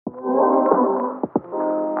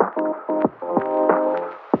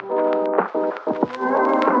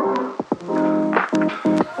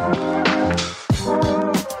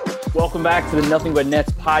Welcome back to the Nothing But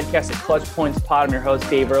Nets podcast at Clutch Points Pod. I'm your host,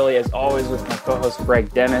 Dave Early, as always, with my co-host,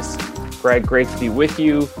 Greg Dennis. Greg, great to be with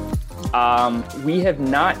you. We have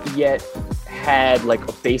not yet had like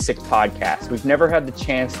a basic podcast. We've never had the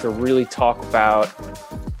chance to really talk about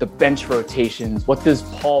the bench rotations. What does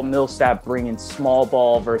Paul Millsap bring in small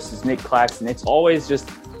ball versus Nick Claxton? It's always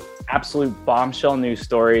just absolute bombshell news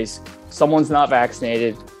stories. Someone's not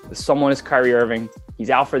vaccinated. Someone is Kyrie Irving.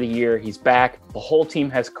 He's out for the year. He's back. The whole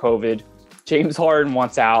team has COVID. James Harden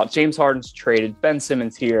wants out. James Harden's traded. Ben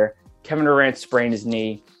Simmons here. Kevin Durant sprained his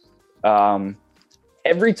knee.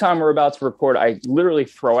 Every time we're about to record, I literally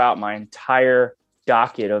throw out my entire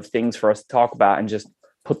docket of things for us to talk about and just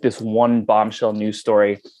put this one bombshell news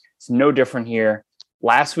story. It's no different here.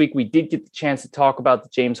 Last week, we did get the chance to talk about the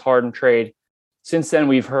James Harden trade. Since then,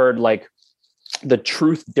 we've heard like the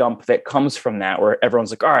truth dump that comes from that, where everyone's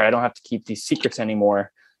like, all right, I don't have to keep these secrets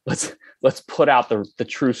anymore. Let's put out the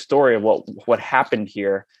true story of what happened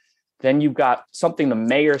here. Then you've got something the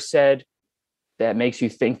mayor said that makes you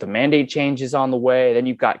think the mandate change is on the way. Then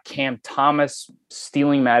you've got Cam Thomas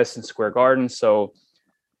stealing Madison Square Garden. So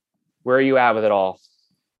where are you at with it all?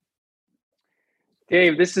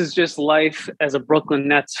 Dave, this is just life as a Brooklyn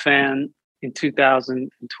Nets fan in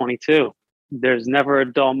 2022. There's never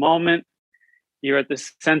a dull moment. You're at the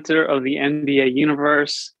center of the NBA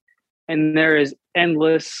universe, and there is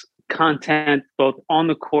endless content both on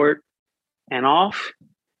the court and off,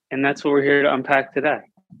 and that's what we're here to unpack today.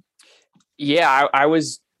 Yeah, I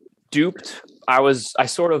was duped. I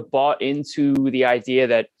sort of bought into the idea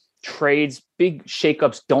that trades, big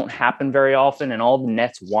shakeups don't happen very often, and all the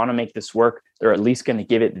Nets want to make this work. They're at least going to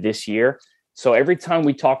give it this year. So every time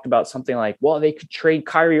we talked about something like, well, they could trade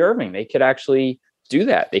Kyrie Irving, they could actually do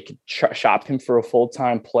that. They could shop him for a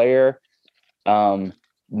full-time player.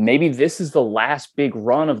 Maybe this is the last big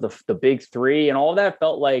run of the big three, and all of that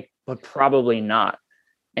felt like, but probably not.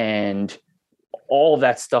 And all of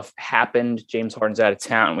that stuff happened. James Harden's out of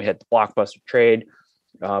town. We had the blockbuster trade.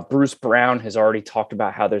 Bruce Brown has already talked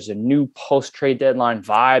about how there's a new post-trade deadline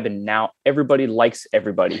vibe, and now everybody likes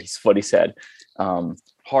everybody, is what he said.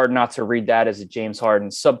 Hard not to read that as a James Harden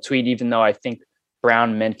subtweet, even though I think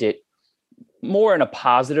Brown meant it more in a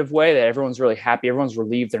positive way, that everyone's really happy. Everyone's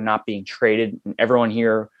relieved they're not being traded, and everyone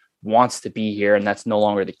here wants to be here, and that's no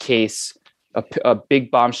longer the case. A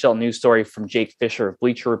big bombshell news story from Jake Fisher of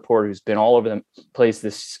Bleacher Report, who's been all over the place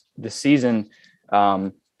this season,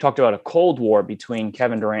 talked about a Cold War between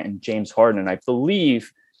Kevin Durant and James Harden. And I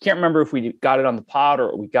believe, can't remember if we got it on the pod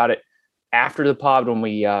or we got it after the pod when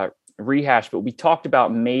we rehashed, but we talked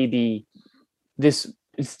about maybe this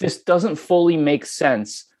doesn't fully make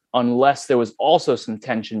sense unless there was also some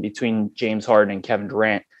tension between James Harden and Kevin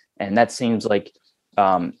Durant. And that seems like,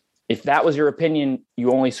 if that was your opinion,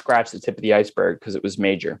 you only scratched the tip of the iceberg because it was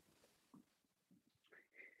major.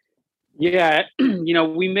 Yeah,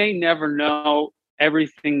 we may never know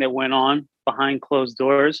everything that went on behind closed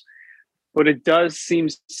doors, but it does seem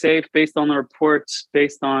safe based on the reports,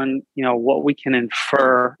 based on, what we can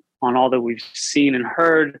infer on all that we've seen and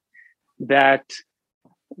heard, that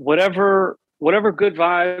whatever good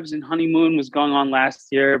vibes and honeymoon was going on last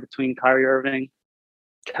year between Kyrie Irving,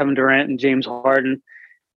 Kevin Durant, and James Harden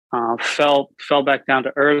fell back down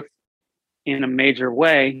to earth in a major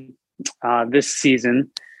way this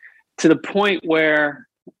season, to the point where,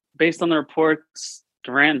 based on the reports,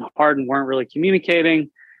 Durant and Harden weren't really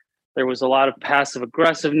communicating. There was a lot of passive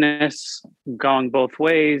aggressiveness going both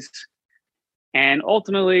ways. And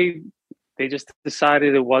ultimately, they just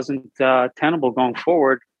decided it wasn't tenable going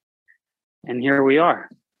forward. And here we are.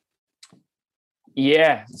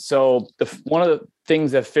 Yeah. So one of the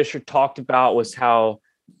things that Fisher talked about was how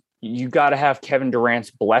you got to have Kevin Durant's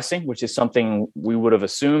blessing, which is something we would have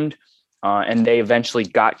assumed. And they eventually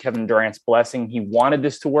got Kevin Durant's blessing. He wanted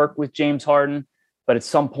this to work with James Harden, but at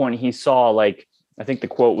some point he saw, I think the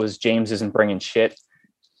quote was, James isn't bringing shit.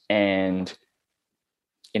 And,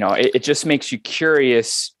 it just makes you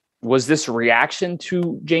curious. Was this a reaction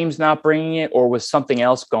to James not bringing it, or was something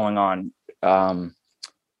else going on?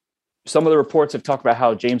 Some of the reports have talked about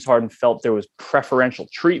how James Harden felt there was preferential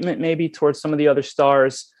treatment maybe towards some of the other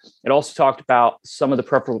stars. It also talked about some of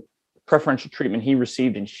the preferential treatment he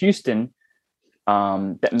received in Houston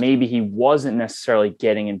that maybe he wasn't necessarily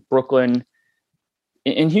getting in Brooklyn.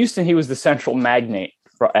 In Houston, he was the central magnate,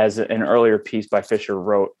 as an earlier piece by Fisher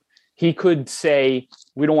wrote. He could say,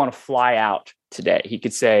 we don't want to fly out today. He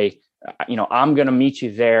could say, I'm going to meet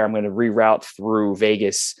you there. I'm going to reroute through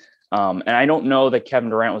Vegas. And I don't know that Kevin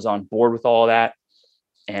Durant was on board with all of that.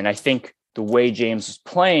 And I think the way James was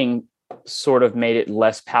playing sort of made it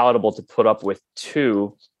less palatable to put up with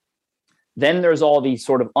too. Then there's all the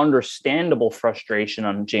sort of understandable frustration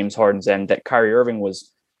on James Harden's end that Kyrie Irving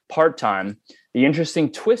was part-time. The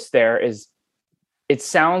interesting twist there is it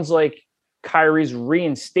sounds like Kyrie's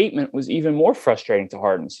reinstatement was even more frustrating to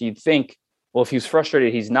Harden. So you'd think, well, if he's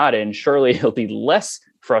frustrated, he's not in, surely he'll be less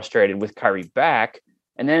frustrated with Kyrie back.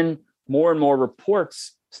 And then more and more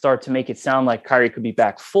reports start to make it sound like Kyrie could be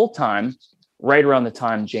back full-time right around the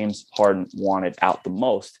time James Harden wanted out the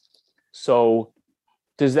most. So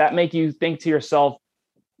does that make you think to yourself,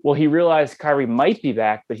 well, he realized Kyrie might be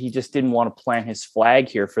back, but he just didn't want to plant his flag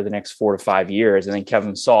here for the next 4 to 5 years. And then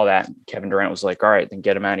Kevin saw that. And Kevin Durant was like, all right, then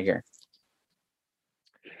get him out of here.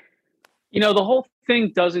 The whole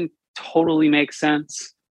thing doesn't totally make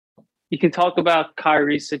sense. You can talk about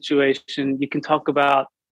Kyrie's situation. You can talk about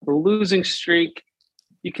the losing streak.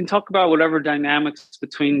 You can talk about whatever dynamics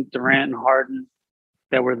between Durant and Harden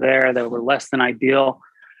that were there that were less than ideal.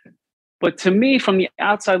 But to me, from the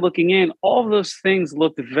outside looking in, all of those things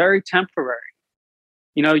looked very temporary.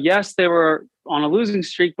 Yes, they were on a losing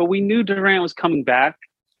streak, but we knew Durant was coming back.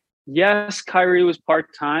 Yes, Kyrie was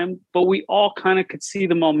part-time, but we all kind of could see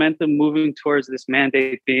the momentum moving towards this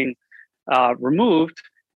mandate being removed,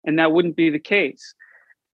 and that wouldn't be the case.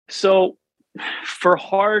 So for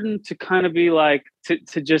Harden to kind of be like,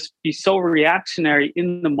 to just be so reactionary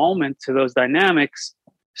in the moment to those dynamics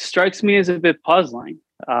strikes me as a bit puzzling.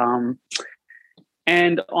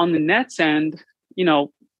 And on the Nets end,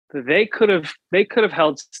 they could have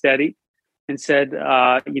held steady and said,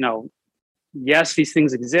 yes, these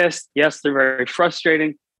things exist. Yes, they're very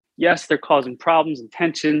frustrating. Yes, they're causing problems and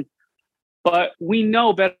tension, but we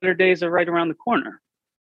know better days are right around the corner.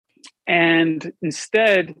 And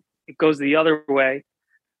instead, it goes the other way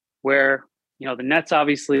where, the Nets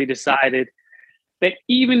obviously decided that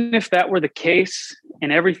even if that were the case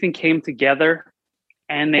and everything came together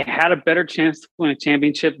and they had a better chance to win a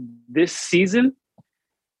championship this season,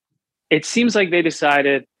 it seems like they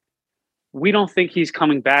decided, we don't think he's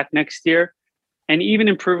coming back next year. And even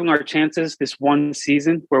improving our chances this one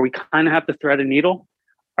season where we kind of have to thread a needle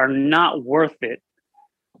are not worth it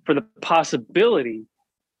for the possibility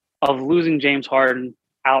of losing James Harden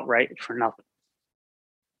outright for nothing.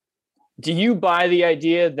 Do you buy the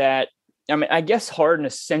idea that, I guess Harden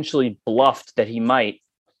essentially bluffed that he might.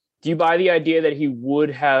 Do you buy the idea that he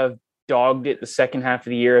would have dogged it the second half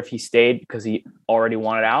of the year if he stayed because he already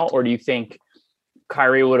wanted out? Or do you think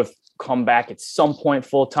Kyrie would have come back at some point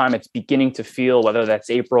full time? It's beginning to feel, whether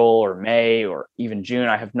that's April or May or even June,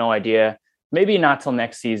 I have no idea. Maybe not till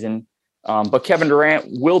next season. But Kevin Durant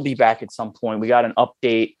will be back at some point. We got an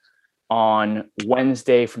update on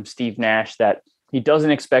Wednesday from Steve Nash that he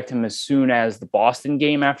doesn't expect him as soon as the Boston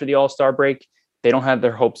game after the All-Star break. They don't have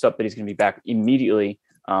their hopes up that he's going to be back immediately.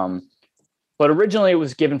 But originally it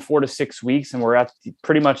was given 4 to 6 weeks, and we're at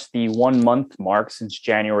pretty much the 1 month mark since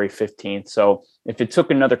January 15th. So if it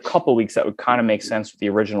took another couple weeks, that would kind of make sense with the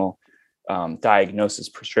original diagnosis,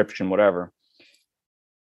 prescription, whatever.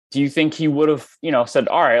 Do you think he would have, said,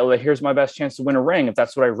 all right, well, here's my best chance to win a ring if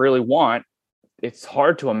that's what I really want? It's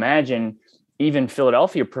hard to imagine even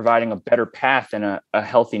Philadelphia providing a better path than a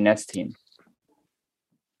healthy Nets team.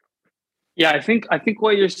 Yeah, I think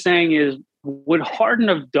what you're saying is, would Harden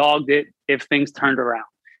have dogged it if things turned around?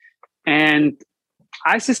 And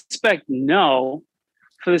I suspect no,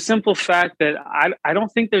 for the simple fact that I don't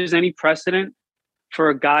think there's any precedent for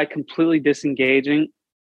a guy completely disengaging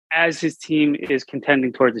as his team is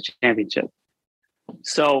contending towards a championship.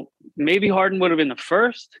 So maybe Harden would have been the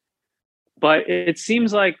first, but it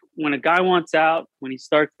seems like when a guy wants out, when he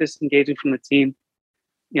starts disengaging from the team,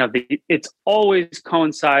 it's always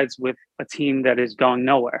coincides with a team that is going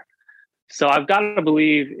nowhere. So I've got to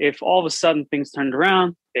believe if all of a sudden things turned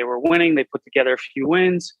around, they were winning, they put together a few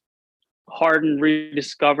wins, Harden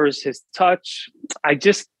rediscovers his touch. I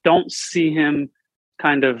just don't see him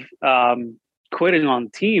kind of quitting on the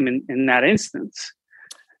team in that instance.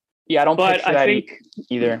 Yeah, I don't picture that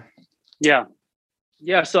either. Yeah.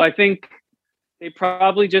 Yeah, so I think they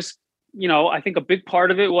probably just, I think a big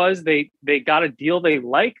part of it was they got a deal they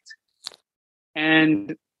liked.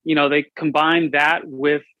 And, they combined that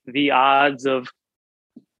with the odds of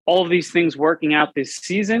all of these things working out this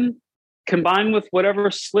season, combined with whatever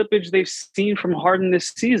slippage they've seen from Harden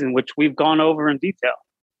this season, which we've gone over in detail.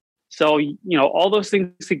 So, all those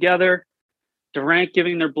things together, Durant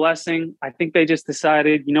giving their blessing, I think they just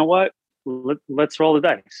decided, you know what, let's roll the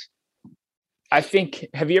dice. I think,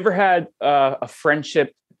 have you ever had a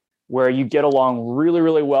friendship where you get along really,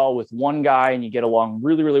 really well with one guy and you get along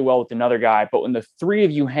really, really well with another guy, but when the three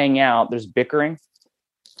of you hang out, there's bickering?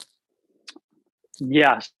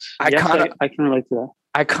 Yes. I can relate to that.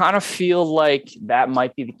 I kind of feel like that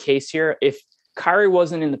might be the case here. If Kyrie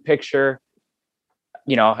wasn't in the picture,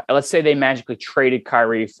 let's say they magically traded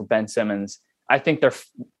Kyrie for Ben Simmons, I think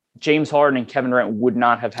James Harden and Kevin Durant would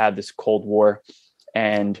not have had this Cold War,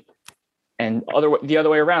 and the other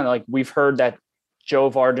way around. Like, we've heard that Joe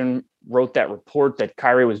Varden wrote that report that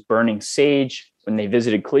Kyrie was burning sage when they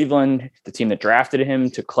visited Cleveland, the team that drafted him,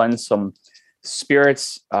 to cleanse some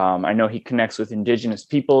spirits. I know he connects with indigenous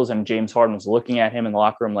peoples, and James Harden was looking at him in the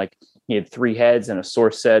locker room like he had three heads, and a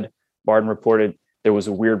source said Varden reported there was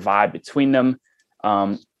a weird vibe between them.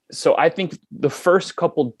 So I think the first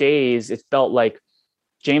couple days, it felt like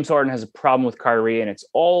James Harden has a problem with Kyrie, and it's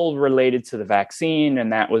all related to the vaccine.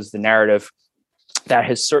 And that was the narrative. That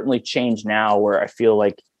has certainly changed now, where I feel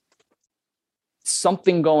like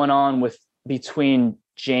something going on between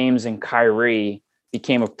James and Kyrie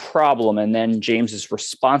became a problem. And then James's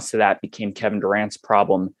response to that became Kevin Durant's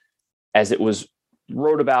problem, as it was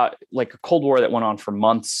wrote about like a Cold War that went on for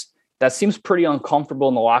months. That seems pretty uncomfortable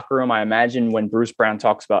in the locker room. I imagine when Bruce Brown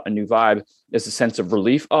talks about a new vibe, there's a sense of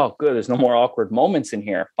relief. Oh, good. There's no more awkward moments in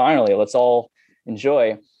here. Finally, let's all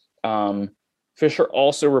enjoy. Fisher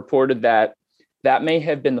also reported that may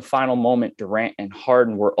have been the final moment Durant and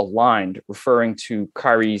Harden were aligned, referring to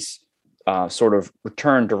Kyrie's sort of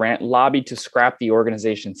return. Durant lobbied to scrap the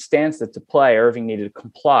organization's stance that to play, Irving needed to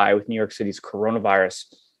comply with New York City's coronavirus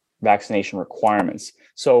vaccination requirements.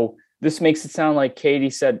 So this makes it sound like Katie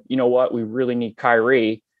said, you know what, we really need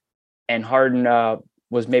Kyrie, and Harden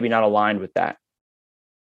was maybe not aligned with that.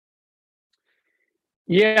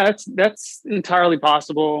 Yeah, that's entirely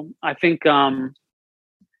possible. I think, for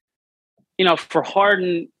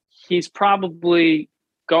Harden, he's probably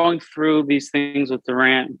going through these things with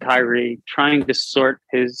Durant and Kyrie, trying to sort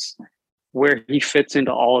where he fits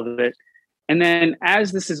into all of it. And then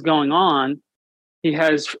as this is going on, he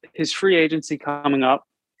has his free agency coming up.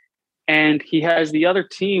 And he has the other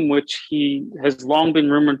team, which he has long been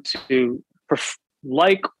rumored to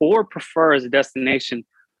like or prefer as a destination,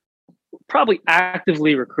 probably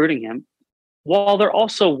actively recruiting him, while they're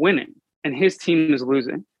also winning, and his team is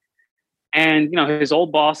losing. And, his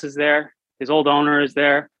old boss is there. His old owner is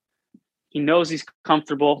there. He knows he's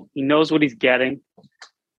comfortable. He knows what he's getting.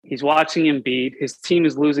 He's watching Embiid. His team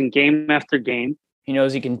is losing game after game. He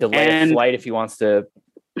knows he can delay a flight if he wants to,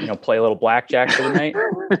 play a little blackjack for the night.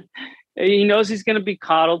 He knows he's going to be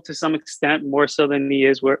coddled to some extent, more so than he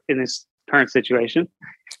is in his current situation.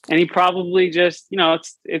 And he probably just,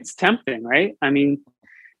 it's tempting, right? I mean,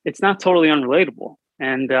 it's not totally unrelatable.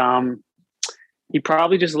 And he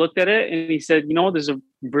probably just looked at it and he said, there's a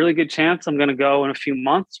really good chance I'm going to go in a few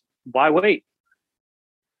months. Why wait?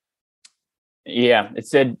 Yeah, it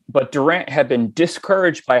said, but Durant had been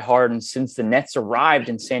discouraged by Harden since the Nets arrived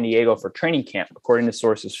in San Diego for training camp, according to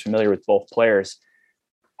sources familiar with both players.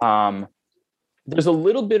 There's a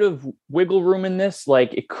little bit of wiggle room in this.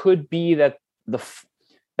 Like, it could be that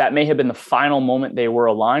that may have been the final moment they were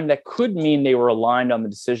aligned. That could mean they were aligned on the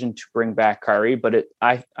decision to bring back Kyrie, but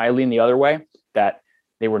I lean the other way, that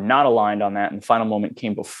they were not aligned on that, and the final moment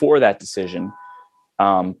came before that decision.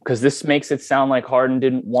 Because this makes it sound like Harden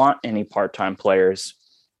didn't want any part-time players,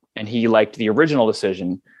 and he liked the original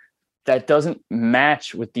decision. That doesn't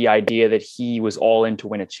match with the idea that he was all in to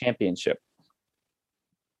win a championship.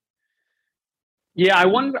 Yeah, I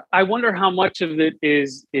wonder how much of it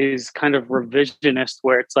is kind of revisionist,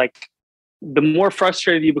 where it's like the more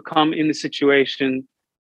frustrated you become in the situation,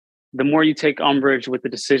 the more you take umbrage with the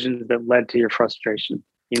decisions that led to your frustration.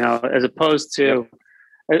 As opposed to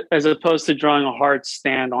drawing a hard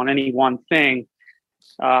stand on any one thing,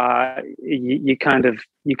 you kind of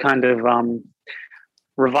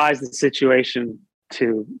revise the situation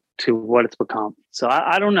to what it's become. So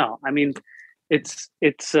I don't know. I mean, it's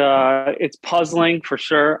puzzling for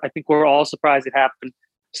sure. I think we're all surprised it happened.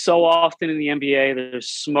 So often in the NBA, there's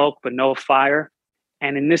smoke but no fire,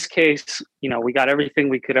 and in this case, we got everything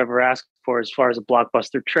we could ever ask for as far as a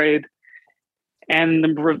blockbuster trade. And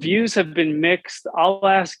the reviews have been mixed. I'll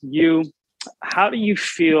ask you, how do you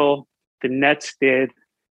feel the Nets did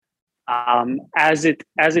as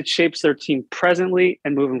it shapes their team presently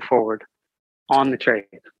and moving forward on the trade?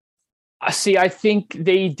 See, I think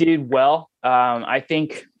they did well. I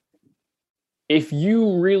think if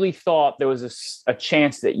you really thought there was a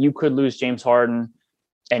chance that you could lose James Harden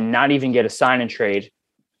and not even get a sign and trade,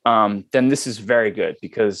 then this is very good,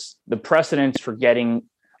 because the precedence for getting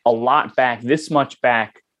a lot back, this much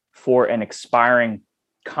back for an expiring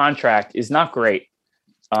contract, is not great.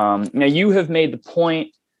 Now, you have made the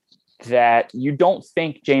point that you don't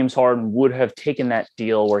think James Harden would have taken that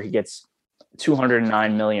deal where he gets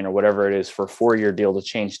 $209 million or whatever it is for a 4-year deal to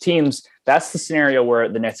change teams. That's the scenario where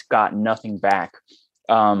the Nets got nothing back.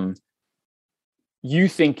 You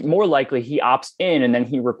think more likely he opts in and then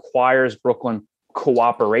he requires Brooklyn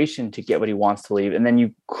cooperation to get what he wants to leave. And then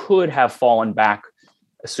you could have fallen back,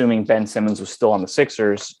 assuming Ben Simmons was still on the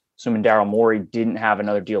Sixers, assuming Daryl Morey didn't have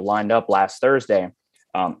another deal lined up last Thursday,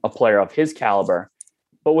 a player of his caliber.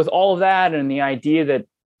 But with all of that and the idea that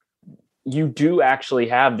you do actually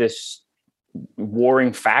have this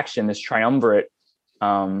warring faction, this triumvirate,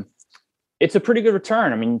 it's a pretty good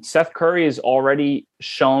return. I mean, Seth Curry has already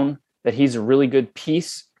shown that he's a really good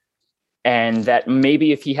piece, and that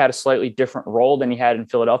maybe if he had a slightly different role than he had in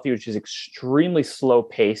Philadelphia, which is extremely slow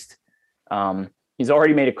paced, he's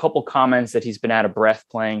already made a couple comments that he's been out of breath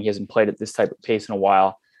playing. He hasn't played at this type of pace in a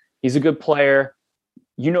while. He's a good player.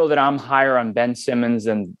 You know that I'm higher on Ben Simmons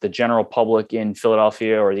than the general public in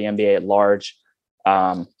Philadelphia or the NBA at large.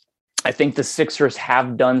 I think the Sixers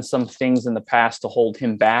have done some things in the past to hold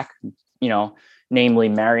him back, namely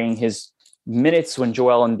marrying his minutes when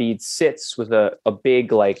Joel Embiid sits with a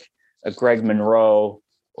big like a Greg Monroe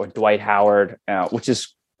or Dwight Howard, which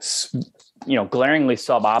is, glaringly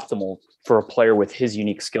suboptimal for a player with his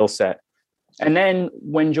unique skill set. And then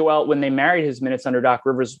when they married his minutes under Doc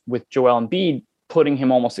Rivers with Joel Embiid, putting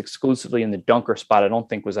him almost exclusively in the dunker spot, I don't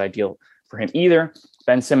think was ideal for him either.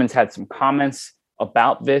 Ben Simmons had some comments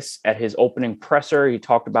about this at his opening presser. He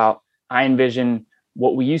talked about, I envision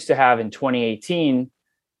what we used to have in 2018,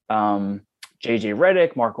 JJ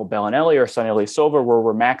Redick, Marco Bellinelli, or Sonny Ilyasova, where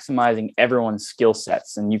we're maximizing everyone's skill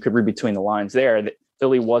sets. And you could read between the lines there that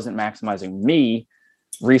Philly wasn't maximizing me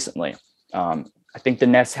recently. I think the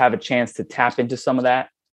Nets have a chance to tap into some of that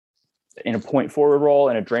in a point forward role,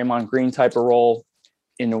 in a Draymond Green type of role,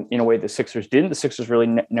 in a way the Sixers didn't. The Sixers really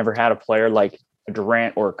never had a player like a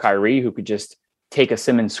Durant or a Kyrie who could just take a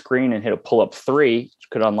Simmons screen and hit a pull-up three, which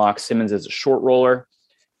could unlock Simmons as a short roller.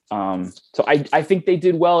 So I think they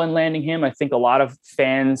did well in landing him. I think a lot of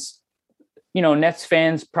fans, Nets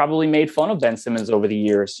fans probably made fun of Ben Simmons over the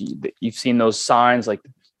years. You've seen those signs like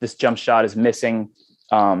this jump shot is missing.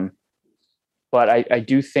 But I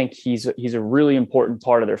do think he's a really important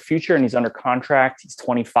part of their future, and he's under contract. He's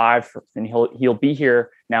 25 and he'll be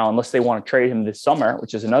here now unless they want to trade him this summer,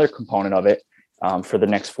 which is another component of it, for the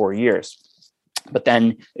next 4 years. But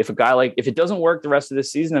then if it doesn't work the rest of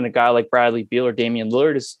this season and a guy like Bradley Beal or Damian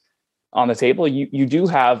Lillard is on the table, you do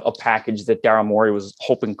have a package that Daryl Morey was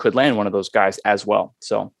hoping could land one of those guys as well.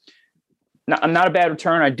 So not a bad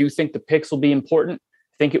return. I do think the picks will be important.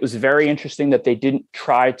 I think it was very interesting that they didn't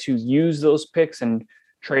try to use those picks and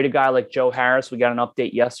trade a guy like Joe Harris. We got an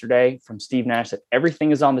update yesterday from Steve Nash that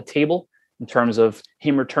everything is on the table in terms of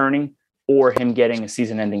him returning or him getting a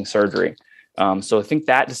season-ending surgery. So I think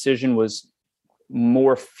that decision was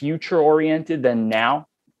more future-oriented than now.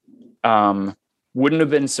 Wouldn't have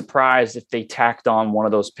been surprised if they tacked on one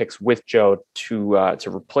of those picks with Joe to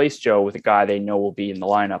replace Joe with a guy they know will be in the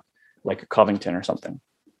lineup, like a Covington or something.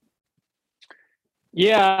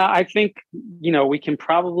 Yeah, I think, we can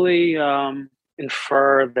probably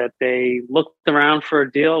infer that they looked around for a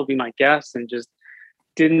deal, would be my guess, and just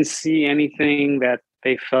didn't see anything that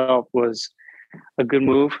they felt was a good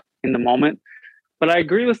move in the moment. But I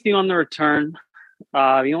agree with you on the return.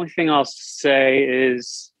 The only thing I'll say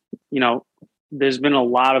is, there's been a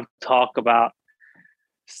lot of talk about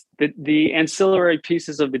the ancillary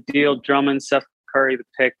pieces of the deal, Drummond, Seth Curry, the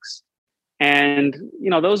picks. And,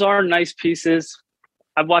 those are nice pieces.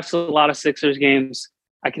 I've watched a lot of Sixers games.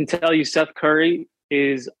 I can tell you Seth Curry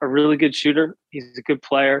is a really good shooter. He's a good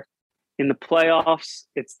player. In the playoffs,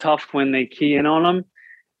 it's tough when they key in on him.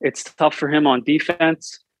 It's tough for him on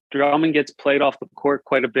defense. Drummond gets played off the court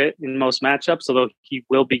quite a bit in most matchups, although he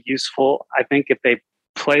will be useful, I think, if they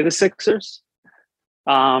play the Sixers.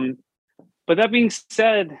 But that being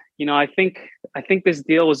said, I think this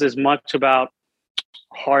deal was as much about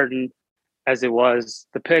Harden as it was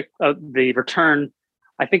the return.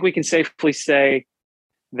 I think we can safely say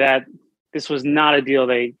that this was not a deal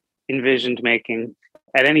they envisioned making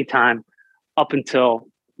at any time up until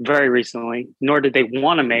very recently, nor did they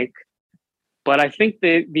want to make. But I think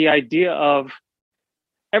the idea of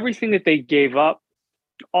everything that they gave up,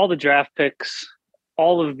 all the draft picks,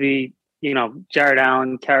 all of the, Jared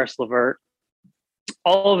Allen, Karis LeVert,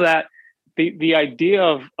 all of that, the idea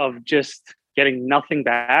of just getting nothing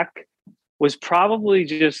back was probably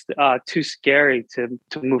just too scary to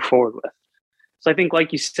move forward with. So I think,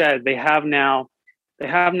 like you said, they have now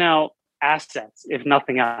assets, if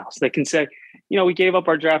nothing else. They can say, we gave up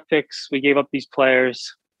our draft picks, we gave up these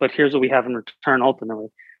players, but here's what we have in return ultimately.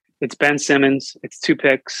 It's Ben Simmons, it's 2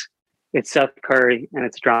 picks, it's Seth Curry, and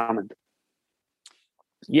it's Drummond.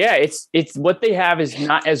 Yeah, it's what they have is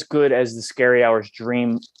not as good as the Scary Hours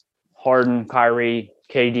dream. Harden, Kyrie,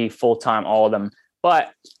 KD, full time, all of them.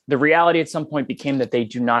 But the reality at some point became that they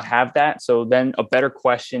do not have that. So then a better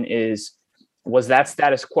question is, was that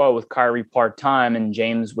status quo with Kyrie part time and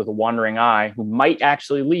James with a wandering eye, who might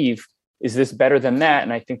actually leave? Is this better than that?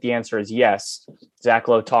 And I think the answer is yes. Zach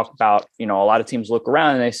Lowe talked about, a lot of teams look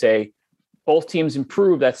around and they say both teams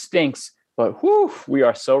improve. That stinks. But we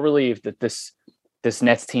are so relieved that this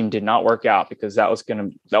Nets team did not work out, because that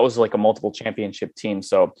was like a multiple championship team.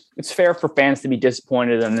 So it's fair for fans to be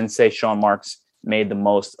disappointed and then say Sean Marks made the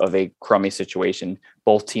most of a crummy situation.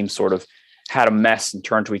 Both teams sort of had a mess and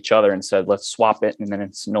turned to each other and said, let's swap it. And then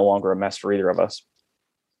it's no longer a mess for either of us.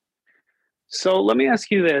 So let me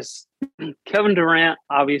ask you this. Kevin Durant,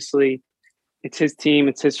 obviously, it's his team,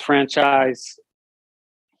 it's his franchise.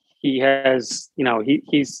 He has,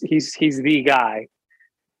 he's the guy.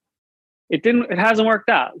 It hasn't worked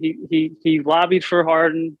out. He lobbied for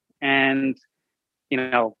Harden and,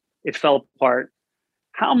 it fell apart.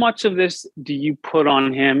 How much of this do you put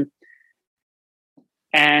on him?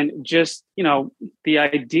 And just, the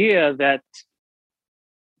idea that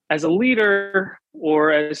as a leader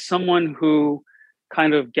or as someone who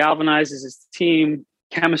kind of galvanizes his team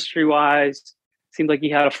chemistry wise, seemed like he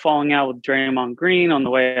had a falling out with Draymond Green on the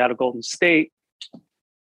way out of Golden State.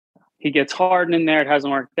 He gets Harden in there. It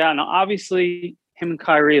hasn't worked out. Now, obviously, him and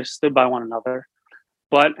Kyrie have stood by one another.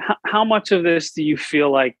 But how much of this do you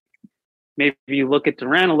feel like maybe you look at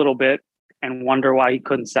Durant a little bit and wonder why he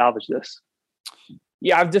couldn't salvage this?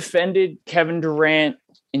 Yeah, I've defended Kevin Durant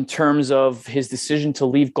in terms of his decision to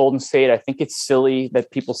leave Golden State. I think it's silly that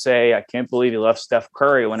people say, I can't believe he left Steph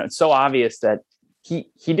Curry, when it's so obvious that he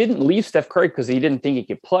didn't leave Steph Curry because he didn't think he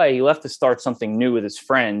could play. He left to start something new with his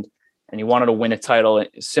friend, and he wanted to win a title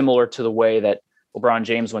similar to the way that LeBron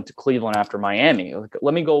James went to Cleveland after Miami. Like,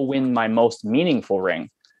 let me go win my most meaningful ring.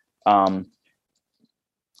 But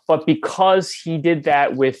because he did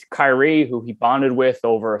that with Kyrie, who he bonded with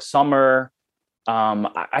over a summer,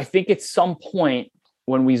 I think at some point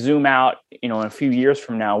when we zoom out, in a few years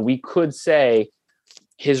from now, we could say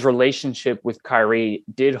his relationship with Kyrie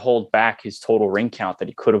did hold back his total ring count that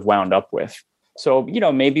he could have wound up with. So,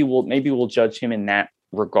 maybe we'll judge him in that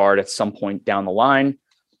regard at some point down the line.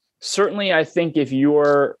 Certainly, I think if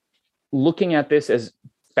you're looking at this as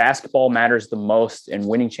basketball matters the most and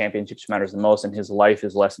winning championships matters the most and his life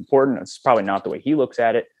is less important, it's probably not the way he looks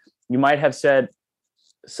at it. You might have said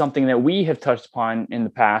something that we have touched upon in the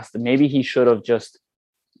past, that maybe he should have just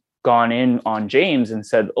gone in on James and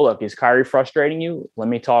said, oh, look, is Kyrie frustrating you? Let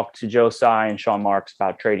me talk to Joe Tsai and Sean Marks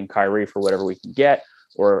about trading Kyrie for whatever we can get,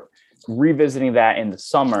 or revisiting that in the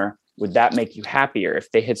summer. Would that make you happier?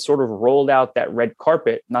 If they had sort of rolled out that red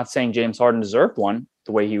carpet, not saying James Harden deserved one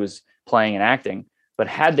the way he was playing and acting, but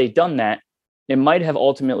had they done that, it might have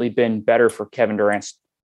ultimately been better for Kevin Durant's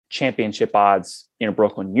championship odds in a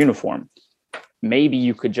Brooklyn uniform. Maybe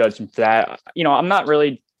you could judge him for that. I'm not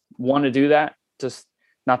really one to do that. Just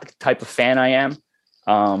not the type of fan I am.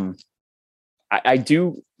 I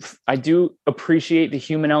do appreciate the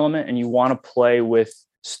human element, and you want to play with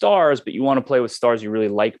stars, but you want to play with stars you really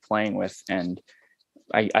like playing with. And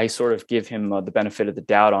I sort of give him the benefit of the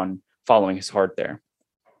doubt on following his heart there.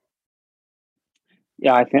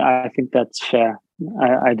 Yeah, I think that's fair.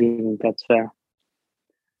 I do think that's fair.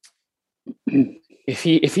 If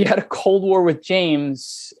he had a Cold War with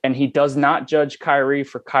James and he does not judge Kyrie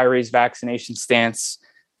for Kyrie's vaccination stance,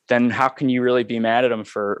 then how can you really be mad at him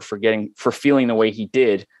for feeling the way he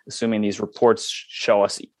did, assuming these reports show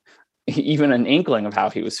us even an inkling of how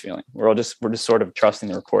he was feeling? We're just sort of trusting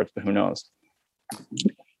the reports, but who knows?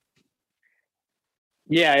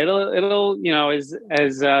 Yeah, it'll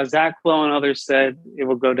as Zach Lowe and others said, it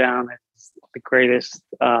will go down as the greatest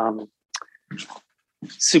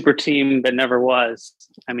super team that never was.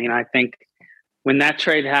 I mean, I think when that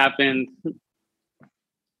trade happened,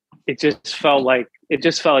 it just felt like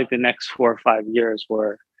the next 4 or 5 years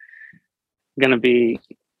were going to be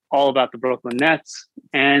all about the Brooklyn Nets,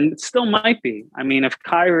 and it still might be. I mean, if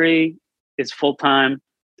Kyrie is full time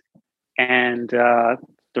and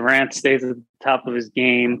Durant stays at the top of his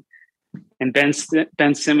game, and Ben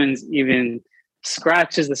Simmons even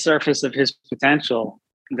scratches the surface of his potential,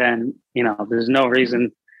 then there's no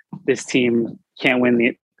reason this team can't win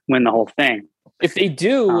the whole thing. If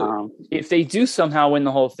they do somehow win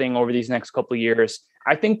the whole thing over these next couple of years,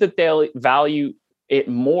 I think that they'll value it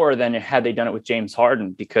more than had they done it with James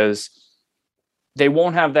Harden, because they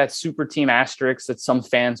won't have that super team asterisk that some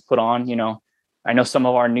fans put on. I know some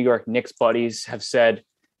of our New York Knicks buddies have said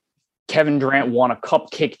Kevin Durant won a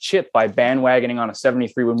cupcake chip by bandwagoning on a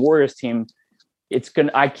 73-win Warriors team.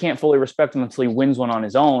 I can't fully respect him until he wins one on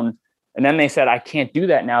his own. And then they said, I can't do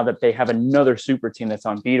that now that they have another super team that's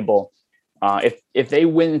unbeatable. If they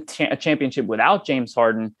win a championship without James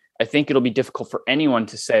Harden, I think it'll be difficult for anyone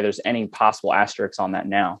to say there's any possible asterisks on that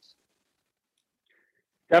now.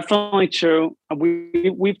 Definitely true.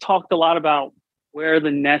 We've talked a lot about where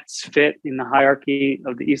the Nets fit in the hierarchy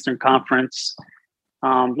of the Eastern Conference.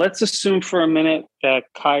 Let's assume for a minute that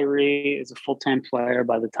Kyrie is a full-time player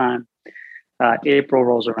by the time April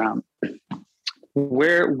rolls around.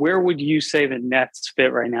 Where would you say the Nets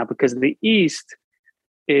fit right now? Because the East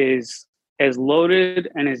is as loaded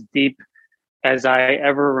and as deep as I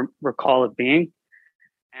ever recall it being.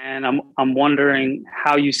 And I'm wondering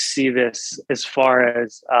how you see this as far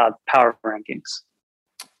as power rankings.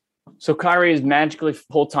 So Kyrie is magically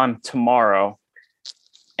full-time tomorrow,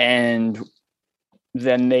 and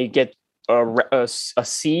then they get a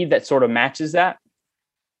seed that sort of matches that.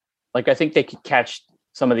 Like, I think they could catch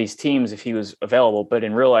some of these teams if he was available, but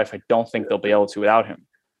in real life, I don't think they'll be able to without him.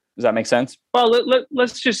 Does that make sense? Well,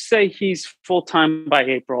 let's just say he's full-time by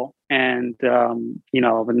April, and the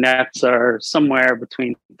Nets are somewhere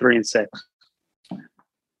between 3 and 6.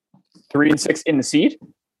 3 and 6 in the seed?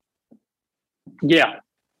 Yeah.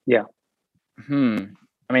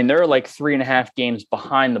 I mean, they're like 3.5 games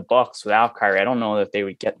behind the Bucks without Kyrie. I don't know that they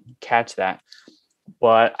would catch that,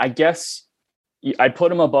 but I guess I'd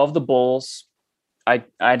put him above the Bulls.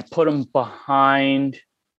 I'd put him behind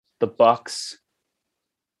the Bucks.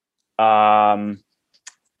 I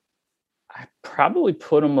probably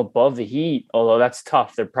put him above the Heat, although that's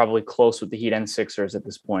tough. They're probably close with the Heat and Sixers at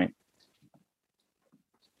this point.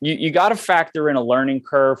 You got to factor in a learning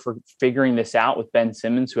curve for figuring this out with Ben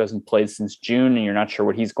Simmons, who hasn't played since June, and you're not sure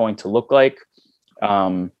what he's going to look like.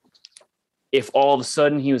 If all of a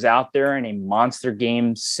sudden he was out there in a monster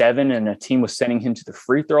game 7 and a team was sending him to the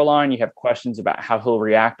free throw line, you have questions about how he'll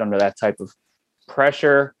react under that type of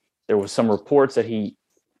pressure. There was some reports that he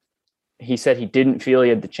said he didn't feel he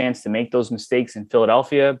had the chance to make those mistakes in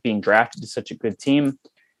Philadelphia, being drafted to such a good team.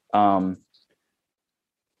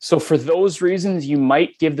 So for those reasons, you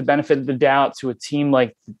might give the benefit of the doubt to a team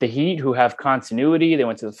like the Heat, who have continuity. They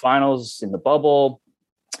went to the finals in the bubble.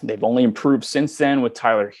 They've only improved since then with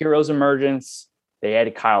Tyler Hero's emergence. They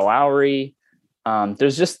added Kyle Lowry.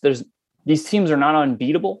 These teams are not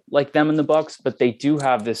unbeatable like them and the Bucks, but they do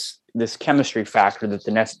have this chemistry factor that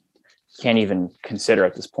the Nets can't even consider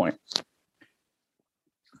at this point.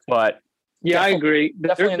 But yeah, I agree.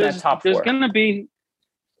 Definitely in that top 4.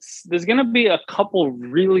 There's going to be a couple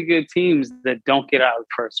really good teams that don't get out of the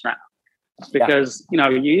first round because, you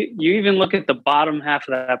even look at the bottom half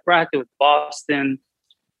of that bracket with Boston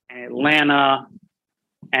and Atlanta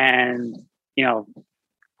and, even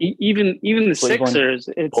the Cleveland, Sixers,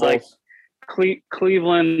 it's Bulls. Like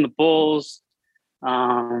Cleveland, the Bulls.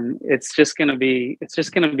 It's just going to be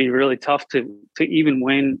really tough to even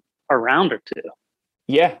win a round or two.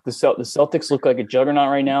 Yeah. The Celtics look like a juggernaut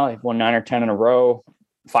right now. They've won 9 or 10 in a row.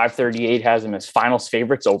 538 has them as finals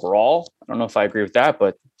favorites overall. I don't know if I agree with that,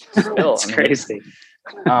 but still, it's crazy.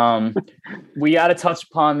 We got to touch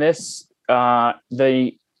upon this. So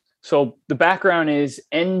the background is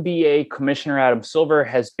NBA Commissioner Adam Silver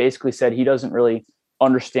has basically said he doesn't really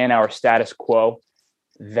understand our status quo,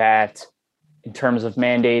 that in terms of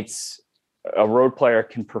mandates, a road player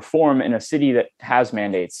can perform in a city that has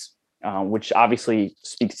mandates, which obviously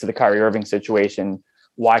speaks to the Kyrie Irving situation.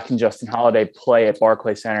 Why can Justin Holiday play at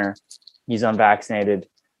Barclays Center? He's unvaccinated,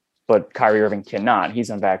 but Kyrie Irving cannot. He's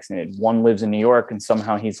unvaccinated. One lives in New York and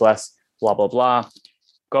somehow he's less, blah, blah, blah.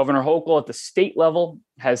 Governor Hochul at the state level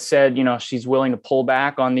has said, she's willing to pull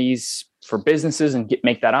back on these for businesses and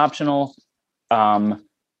make that optional. I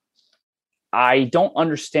don't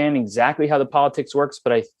understand exactly how the politics works,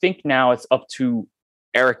 but I think now it's up to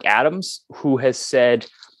Eric Adams, who has said,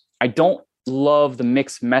 I don't love the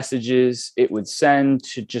mixed messages it would send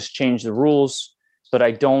to just change the rules, but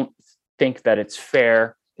I don't think that it's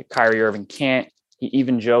fair that Kyrie Irving can't. He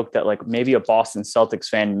even joked that like maybe a Boston Celtics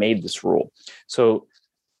fan made this rule. So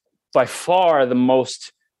by far the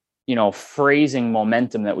most, phrasing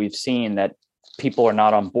momentum that we've seen, that people are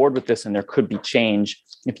not on board with this and there could be change.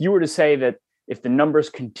 If you were to say that if the numbers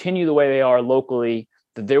continue the way they are locally,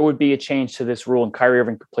 that there would be a change to this rule and Kyrie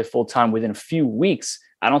Irving could play full time within a few weeks,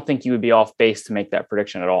 I don't think you would be off base to make that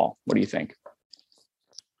prediction at all. What do you think?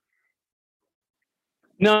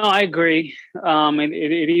 No, I agree.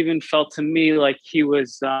 It even felt to me like he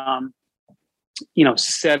was,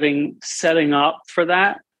 setting up for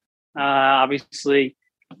that. Obviously,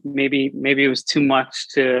 maybe it was too much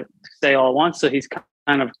to say all at once. So he's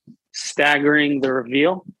kind of staggering the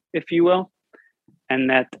reveal, if you will. and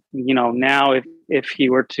that, now if he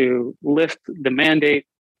were to lift the mandate,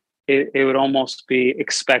 it would almost be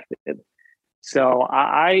expected. So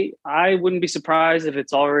I wouldn't be surprised if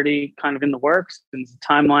it's already kind of in the works and the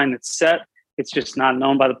timeline that's set. It's just not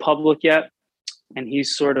known by the public yet, and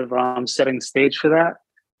he's sort of setting the stage for that.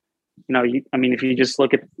 If you just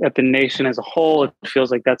look at the nation as a whole, it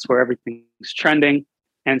feels like that's where everything's trending.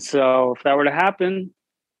 And so if that were to happen,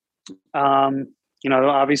 it'll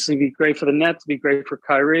obviously be great for the Nets, be great for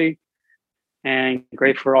Kyrie, and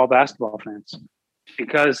great for all basketball fans.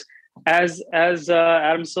 Because as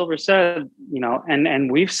Adam Silver said,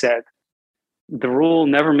 and we've said, the rule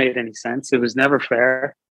never made any sense. It was never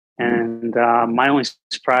fair. And my only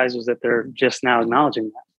surprise was that they're just now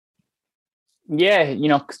acknowledging that. Yeah,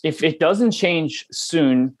 if it doesn't change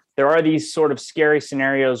soon, there are these sort of scary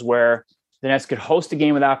scenarios where the Nets could host a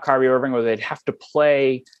game without Kyrie Irving, or they'd have to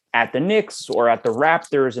play at the Knicks or at the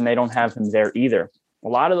Raptors, and they don't have him there either. A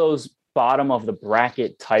lot of those bottom of the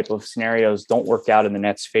bracket type of scenarios don't work out in the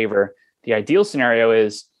Nets' favor. The ideal scenario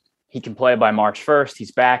is he can play by March 1st,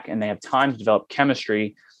 he's back, and they have time to develop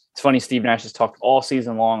chemistry. It's funny, Steve Nash has talked all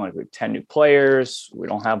season long, like we have 10 new players, we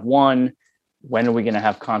don't have one. When are we going to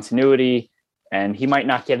have continuity? And he might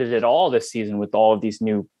not get it at all this season with all of these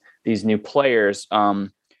new players.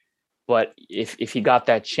 But if he got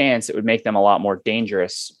that chance, it would make them a lot more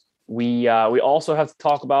dangerous. We also have to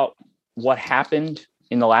talk about what happened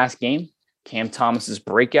in the last game. Cam Thomas's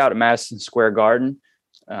breakout at Madison Square Garden.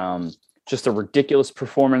 Just a ridiculous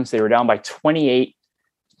performance. They were down by 28.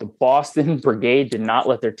 The Boston Brigade did not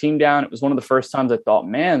let their team down. It was one of the first times I thought,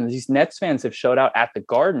 man, these Nets fans have showed out at the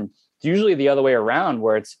Garden. It's usually the other way around,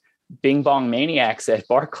 where it's Bing Bong Maniacs at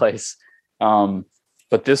Barclays.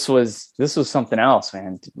 But this was something else,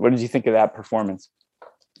 man. What did you think of that performance?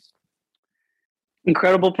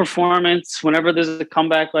 Incredible performance. Whenever there's a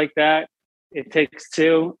comeback like that, it takes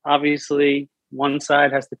two. Obviously, one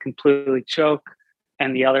side has to completely choke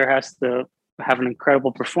and the other has to have an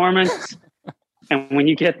incredible performance. And when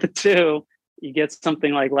you get the two, you get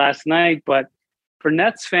something like last night. But for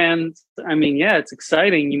Nets fans, it's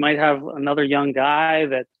exciting. You might have another young guy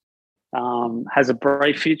that has a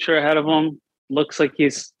bright future ahead of him. Looks like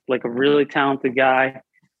he's like a really talented guy.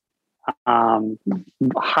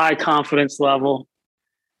 High confidence level,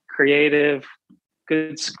 creative,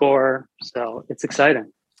 good scorer. So it's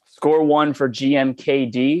exciting. Score one for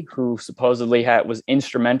GMKD, who supposedly was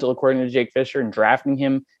instrumental, according to Jake Fisher, in drafting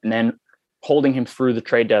him and then holding him through the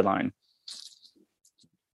trade deadline.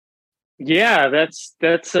 Yeah,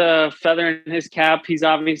 that's a feather in his cap. He's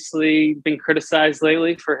obviously been criticized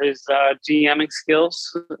lately for his GMing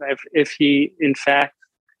skills. If he, in fact,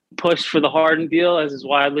 pushed for the Harden deal, as is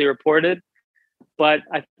widely reported. But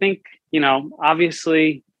I think,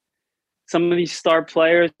 obviously, some of these star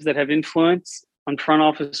players that have influence on front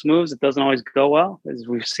office moves, it doesn't always go well, as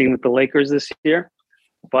we've seen with the Lakers this year.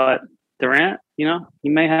 But Durant, he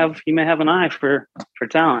may have an eye for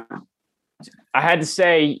talent. I had to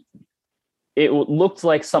say, it looked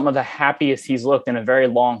like some of the happiest he's looked in a very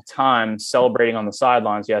long time, celebrating on the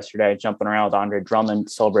sidelines yesterday, jumping around with Andre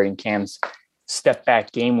Drummond, celebrating Cam's step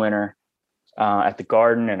back game winner at the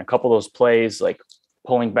Garden, and a couple of those plays, like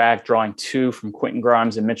pulling back, drawing two from Quentin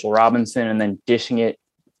Grimes and Mitchell Robinson, and then dishing it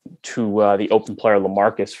to the open player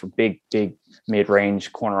LaMarcus for big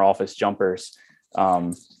mid-range corner office jumpers.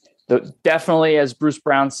 Definitely, as Bruce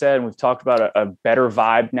Brown said, and we've talked about a better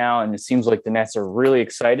vibe now, and it seems like the Nets are really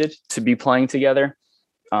excited to be playing together.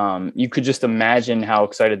 You could just imagine how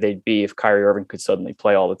excited they'd be if Kyrie Irving could suddenly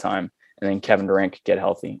play all the time, and then Kevin Durant could get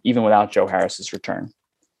healthy, even without Joe Harris's return.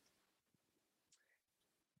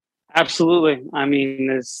 Absolutely.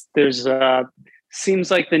 There's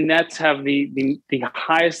seems like the Nets have the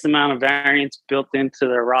highest amount of variance built into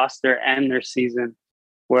their roster and their season,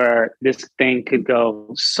 where this thing could go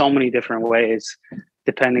so many different ways,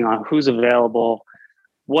 depending on who's available,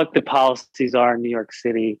 what the policies are in New York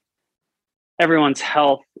City, everyone's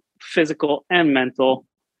health, physical and mental.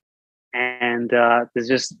 And there's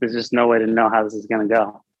just no way to know how this is going to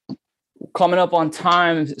go. Coming up on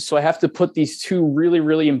time, so I have to put these two really,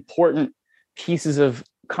 really important pieces of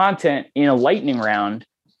content in a lightning round.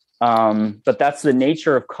 But that's the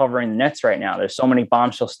nature of covering the Nets right now. There's so many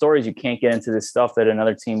bombshell stories. You can't get into this stuff that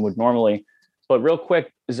another team would normally. But real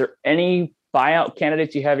quick, is there any buyout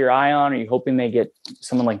candidates you have your eye on? Are you hoping they get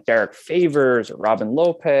someone like Derek Favors or Robin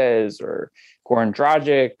Lopez or Goran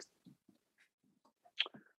Dragic?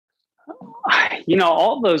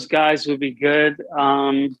 All those guys would be good.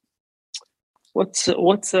 What's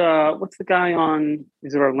the guy on?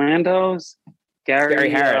 Is it Orlando's? Gary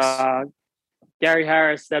Harris. Gary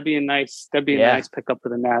Harris. That'd be a nice pickup for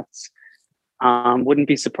the Nets. Wouldn't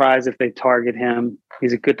be surprised if they target him.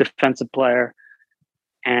 He's a good defensive player.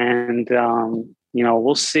 And,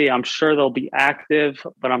 we'll see. I'm sure they'll be active,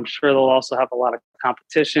 but I'm sure they'll also have a lot of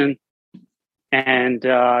competition. And,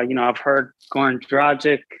 I've heard Goran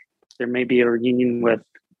Dragic, there may be a reunion with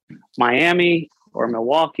Miami or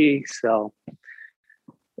Milwaukee. So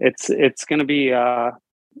it's going to be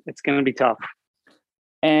tough.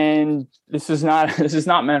 And this is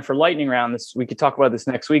not meant for lightning round. We could talk about this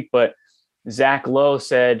next week, but Zach Lowe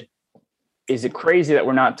said, is it crazy that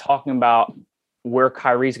we're not talking about where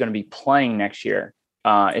Kyrie's going to be playing next year?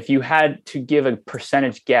 If you had to give a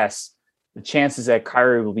percentage guess, the chances that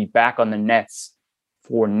Kyrie will be back on the Nets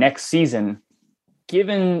for next season,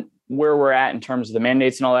 given where we're at in terms of the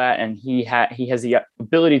mandates and all that, and he has the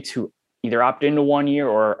ability to either opt into 1 year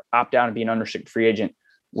or opt out and be an unrestricted free agent,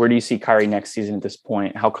 where do you see Kyrie next season at this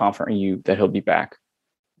point? How confident are you that he'll be back?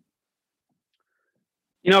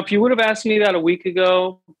 If you would have asked me that a week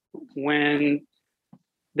ago, when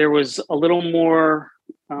there was a little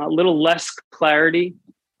less clarity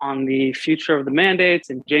on the future of the mandates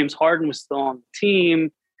and James Harden was still on the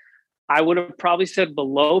team, I would have probably said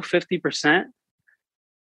below 50%.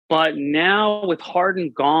 But now with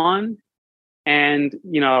Harden gone and,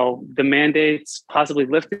 the mandates possibly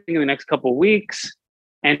lifting in the next couple of weeks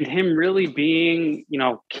and him really being,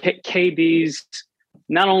 KD's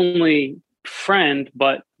not only friend,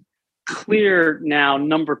 but clear now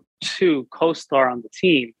number 2 co-star on the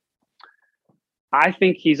team, I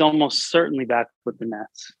think he's almost certainly back with the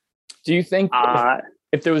Nets. Do you think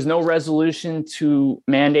if there was no resolution to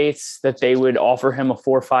mandates that they would offer him a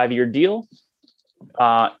 4 or 5 year deal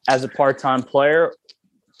as a part-time player,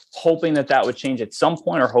 hoping that would change at some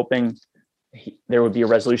point, or hoping there would be a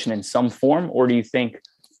resolution in some form? Or do you think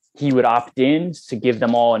he would opt in to give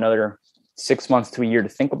them all another 6 months to a year to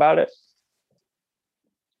think about it?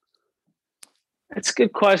 It's a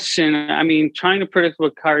good question. I mean, trying to predict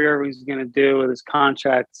what Kyrie Irving's going to do with his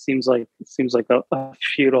contract seems like a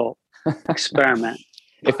futile experiment.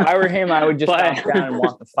 If I were him, I would just opt down and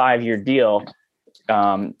want the 5 year deal.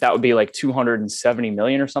 That would be like $270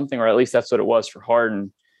 million or something, or at least that's what it was for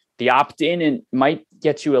Harden. The opt-in and might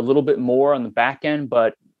get you a little bit more on the back end,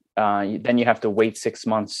 but then you have to wait 6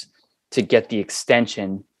 months to get the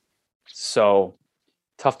extension. So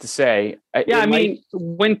tough to say.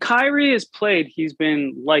 When Kyrie has played, he's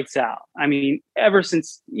been lights out. I mean, ever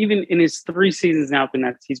since, even in his 3 seasons now at the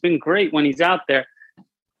Nets, he's been great when he's out there.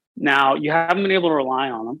 Now, you haven't been able to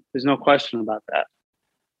rely on him. There's no question about that.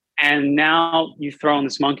 And now you throw in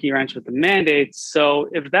this monkey wrench with the mandates. So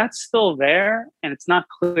if that's still there and it's not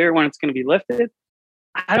clear when it's going to be lifted,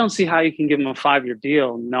 I don't see how you can give him a 5 year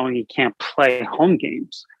deal knowing he can't play home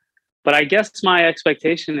games. But I guess my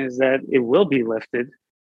expectation is that it will be lifted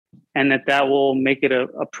and that will make it a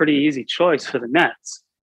pretty easy choice for the Nets,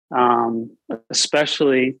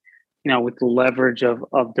 especially, with the leverage of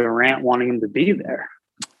Durant wanting him to be there.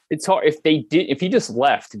 It's hard if he just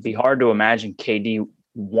left, it'd be hard to imagine KD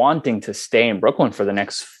wanting to stay in Brooklyn for the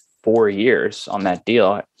next 4 years on that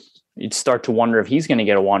deal. You'd start to wonder if he's going to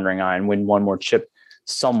get a wandering eye and win one more chip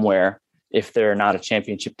somewhere if they're not a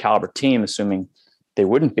championship caliber team, assuming they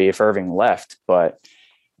wouldn't be if Irving left. But,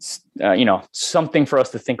 something for us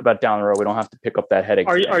to think about down the road. We don't have to pick up that headache.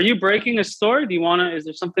 Are you breaking a story? Do you want to, is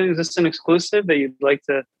this an exclusive that you'd like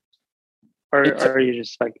to, or are you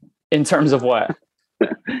just like, in terms of what?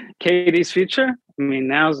 KD's future? I mean,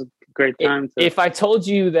 now's a great time. If I told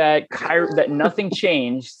you that that nothing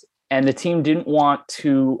changed and the team didn't want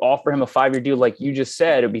to offer him a 5 year deal, like you just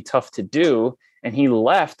said, it'd be tough to do, and he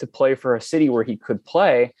left to play for a city where he could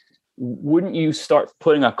play, wouldn't you start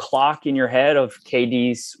putting a clock in your head of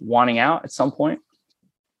KD's wanting out at some point?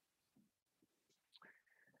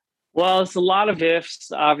 Well, it's a lot of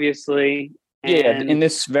ifs, obviously. Yeah, in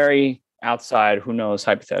this very outside, who knows,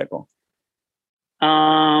 hypothetical.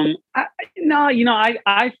 I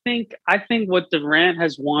think what Durant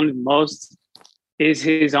has wanted most is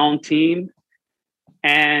his own team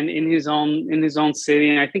and in his own city,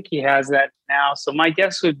 and I think he has that now. So my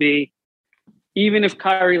guess would be, even if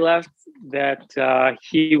Kyrie left, that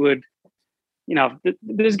he would,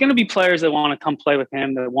 there's going to be players that want to come play with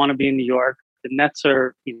him, that want to be in New York. The Nets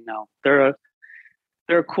are, they're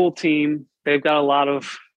a cool team. They've got a lot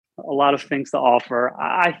of things to offer.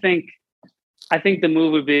 I think the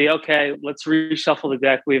move would be, okay, let's reshuffle the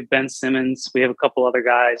deck. We have Ben Simmons. We have a couple other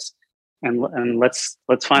guys, and let's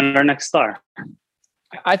find our next star.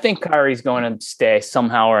 I think Kyrie's going to stay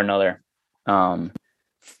somehow or another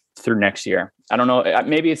through next year. I don't know.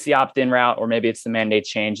 Maybe it's the opt-in route, or maybe it's the mandate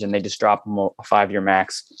change and they just drop him a 5 year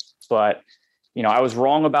max. But I was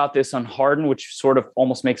wrong about this on Harden, which sort of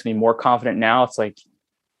almost makes me more confident now. It's like,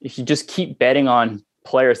 if you just keep betting on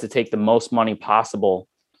players to take the most money possible,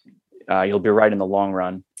 you'll be right in the long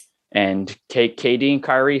run. And KD and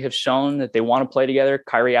Kyrie have shown that they want to play together.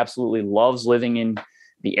 Kyrie absolutely loves living in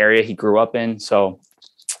the area he grew up in. So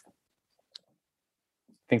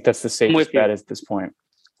I think that's the safest bet at this point.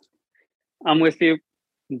 I'm with you.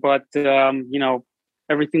 But,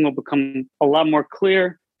 everything will become a lot more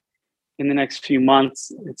clear in the next few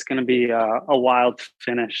months. It's going to be a wild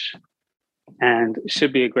finish, and it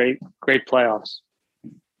should be a great playoffs.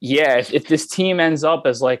 Yeah. If this team ends up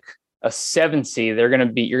as like a 7 seed,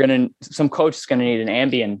 some coach is going to need an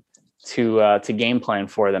Ambien to game plan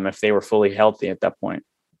for them if they were fully healthy at that point.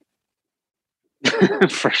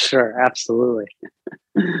 For sure. Absolutely.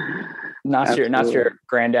 Not your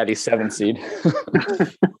granddaddy 7 seed.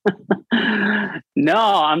 No,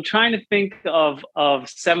 I'm trying to think of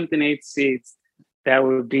 7th and 8th seeds that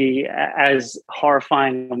would be as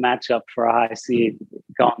horrifying a matchup for a high seed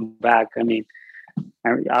going back. I mean,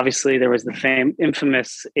 obviously there was the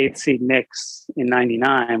infamous 8th seed Knicks in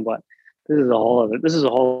 '99, but this is a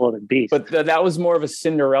whole other beast. But that was more of a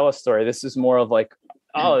Cinderella story. This is more of like,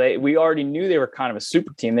 we already knew they were kind of a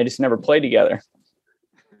super team. They just never played together.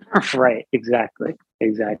 Right. Exactly.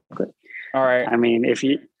 All right. I mean,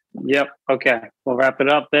 okay. We'll wrap it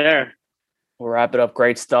up there.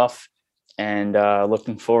 Great stuff. And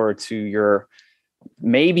looking forward to your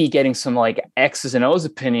maybe getting some like X's and O's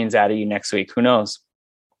opinions out of you next week. Who knows?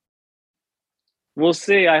 We'll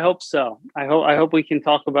see. I hope so. I hope we can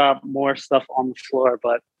talk about more stuff on the floor,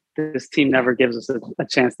 but this team never gives us a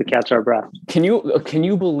chance to catch our breath. Can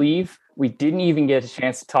you believe we didn't even get a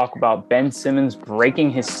chance to talk about Ben Simmons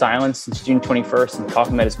breaking his silence since June 21st and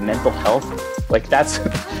talking about his mental health? Like that's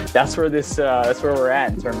where we're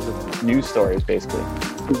at in terms of news stories, basically.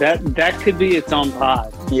 That could be its own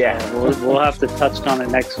pod. Yeah, we'll have to touch on it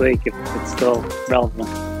next week if it's still relevant.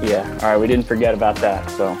 Yeah. All right. We didn't forget about that.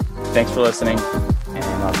 So thanks for listening, and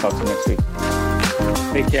I'll talk to you next week.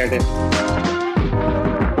 Take care, dude.